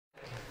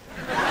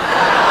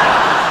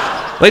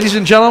Ladies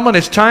and gentlemen,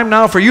 it's time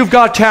now for You've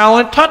Got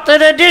Talent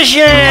Puppet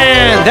Edition.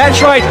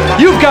 That's right,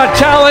 You've Got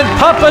Talent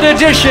Puppet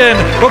Edition,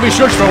 where we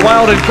search for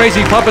wild and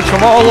crazy puppets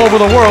from all over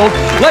the world.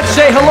 Let's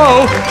say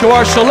hello to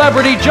our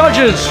celebrity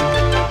judges.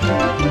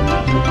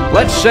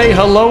 Let's say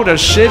hello to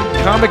Sid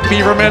Comic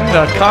Beaverman,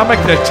 the comic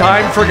that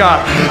time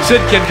forgot.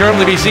 Sid can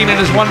currently be seen in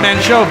his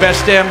one-man show,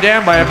 Best Damn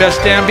Damn by a Best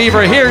Damn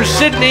Beaver. Here's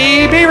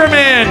Sidney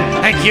Beaverman.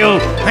 Thank you,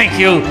 thank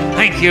you,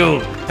 thank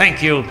you,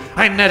 thank you.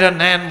 I met a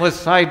man with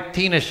 5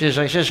 penises.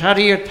 I says, how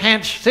do your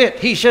pants fit?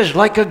 He says,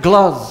 like a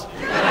glove.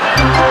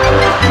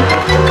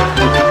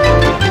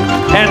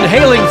 And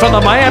hailing from the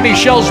Miami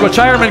Shells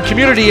retirement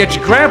community, it's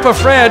Grandpa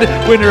Fred,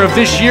 winner of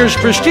this year's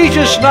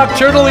prestigious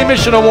Nocturnal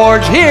Emission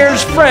Awards.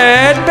 Here's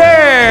Fred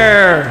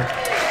Bear.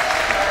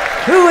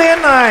 Who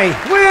am I?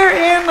 Where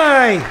am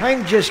I?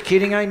 I'm just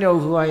kidding. I know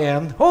who I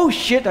am. Oh,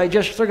 shit, I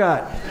just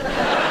forgot.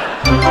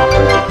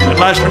 And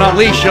last but not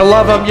least, you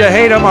love him, you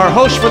hate him, our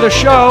host for the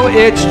show,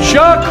 it's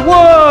Chuck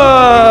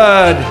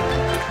Wood.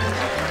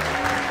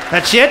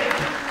 That's it?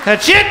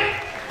 That's it?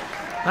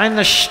 I'm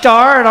the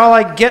star, and all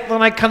I get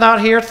when I come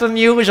out here from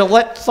you is a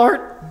let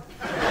thart?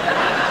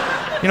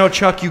 You know,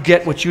 Chuck, you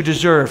get what you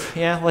deserve.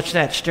 Yeah, what's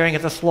that? Staring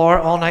at the floor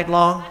all night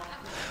long?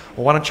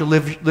 Well, why don't you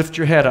lift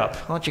your head up?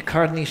 Why don't you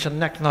carve me some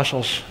neck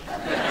muscles?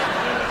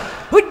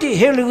 What the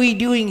hell are we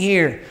doing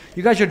here?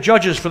 You guys are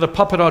judges for the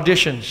puppet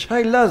auditions.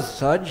 I love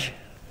Sudge.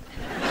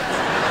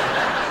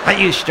 I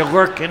used to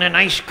work in an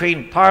ice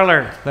cream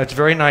parlor. That's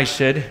very nice,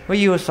 Sid. Were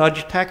you a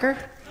Sudge packer?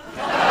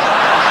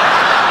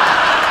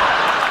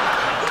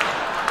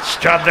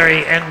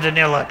 Strawberry and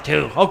vanilla,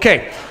 too.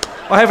 Okay,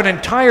 I have an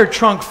entire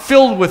trunk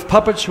filled with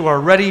puppets who are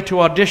ready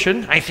to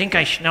audition. I think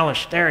I smell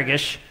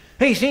asparagus.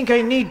 I think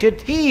I need to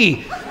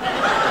pee.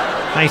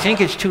 I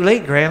think it's too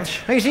late, Gramps.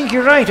 I think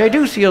you're right. I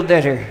do feel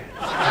better.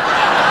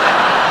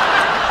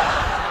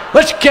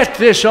 Let's get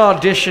this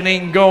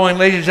auditioning going,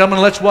 ladies and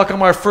gentlemen. Let's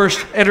welcome our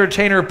first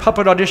entertainer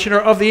puppet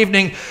auditioner of the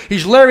evening.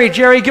 He's Larry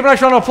Jerry. Give a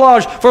nice round of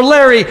applause for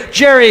Larry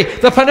Jerry,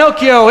 the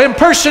Pinocchio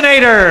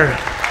impersonator.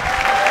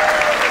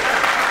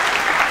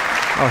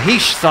 Oh,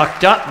 he's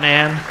fucked up,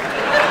 man.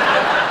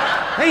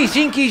 I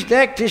think he's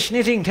back to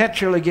snitting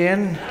tetril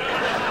again.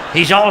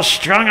 He's all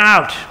strung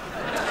out.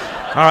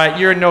 All right,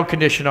 you're in no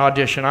condition to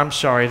audition. I'm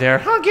sorry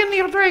there. Oh, give me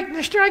a break,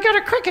 mister. I got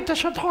a cricket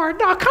this one's hard.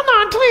 No, come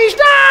on, please.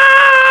 No!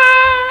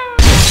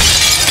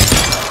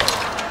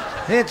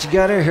 It's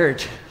gotta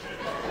hurt.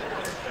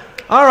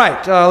 All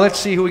right, let's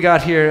see who we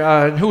got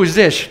here. Who is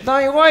this?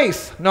 My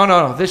wife.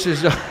 No. This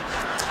is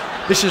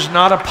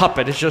not a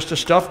puppet. It's just a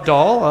stuffed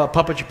doll. A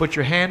puppet you put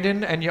your hand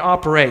in and you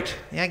operate.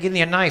 Yeah, give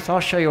me a knife.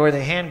 I'll show you where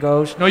the hand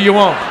goes. No, you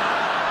won't.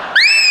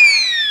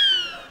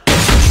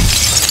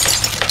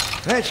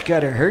 That's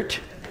gotta hurt.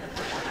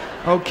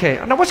 Okay.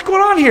 Now, what's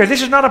going on here?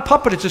 This is not a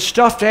puppet. It's a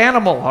stuffed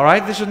animal, all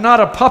right? This is not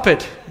a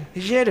puppet.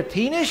 Is that a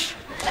penis?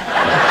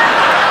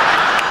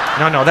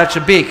 No, that's a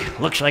beak.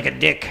 Looks like a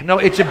dick. No,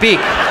 it's a beak.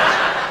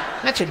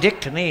 That's a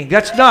dick to me.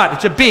 That's not.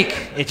 It's a beak.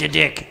 It's a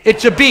dick.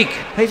 It's a beak.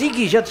 I think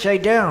he's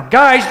upside down.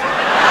 Guys,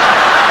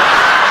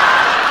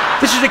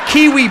 this is a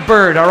kiwi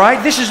bird, all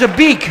right? This is a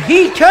beak.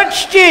 He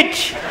touched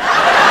it.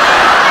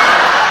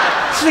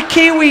 This is a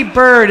kiwi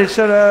bird. It's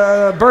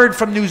a bird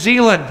from New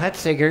Zealand. That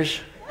figures.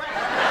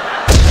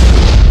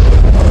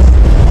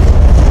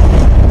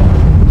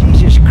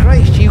 Jesus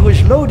Christ, he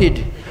was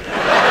loaded.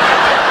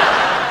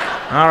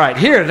 All right,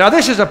 here. Now,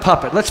 this is a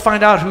puppet. Let's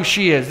find out who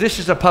she is. This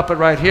is a puppet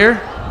right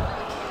here.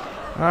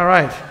 All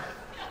right.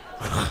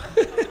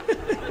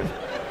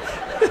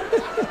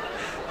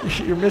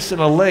 You're missing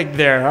a leg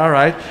there. All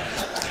right.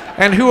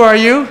 And who are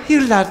you?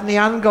 You love me,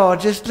 I'm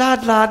gorgeous. La,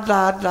 la,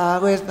 la, la.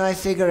 Where's my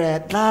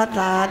cigarette? La,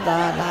 la,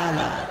 la, la,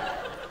 la.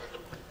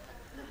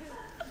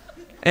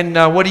 And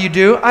what do you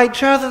do? I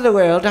travel the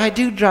world. I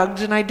do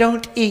drugs and I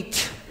don't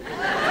eat.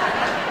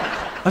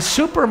 A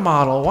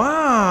supermodel.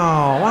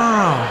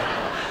 Wow.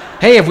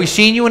 Hey, have we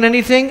seen you in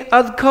anything?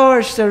 Of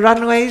course, the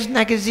runways,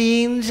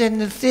 magazines,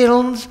 and the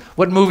films.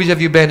 What movies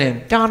have you been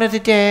in? Dawn of the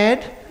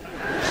Dead.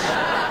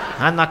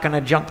 I'm not going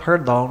to jump her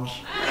bones.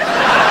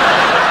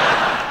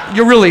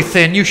 You're really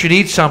thin. You should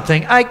eat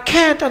something. I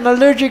can't. I'm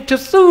allergic to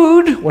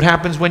food. What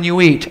happens when you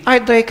eat? I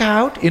break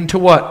out. Into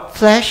what?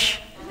 Flesh.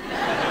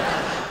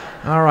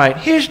 All right.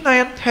 Here's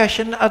my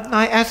impression of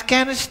my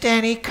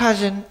Afghanistani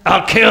cousin.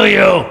 I'll kill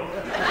you.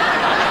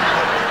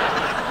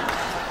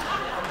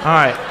 All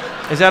right.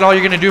 Is that all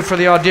you're going to do for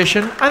the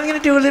audition? I'm going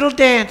to do a little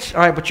dance. All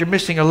right, but you're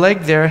missing a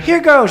leg there. Here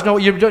goes. No,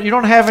 you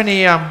don't have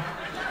any... All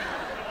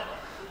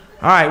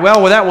right,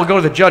 well, with that, we'll go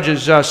to the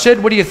judges.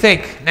 Sid, what do you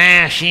think?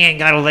 Nah, she ain't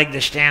got a leg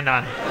to stand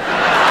on.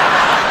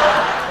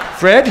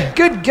 Fred?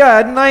 Good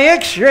God, my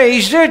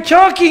x-rays, they're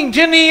talking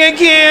to me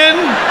again.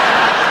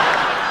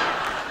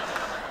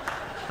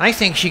 I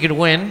think she could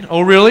win.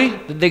 Oh, really?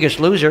 The Biggest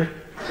Loser.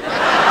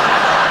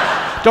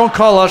 Don't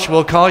call us,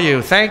 we'll call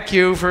you. Thank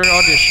you for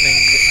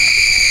auditioning.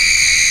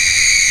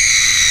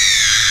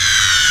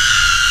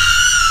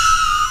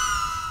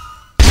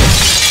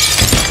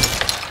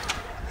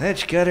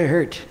 That's gotta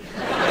hurt.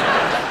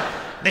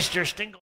 Mr. Stingle.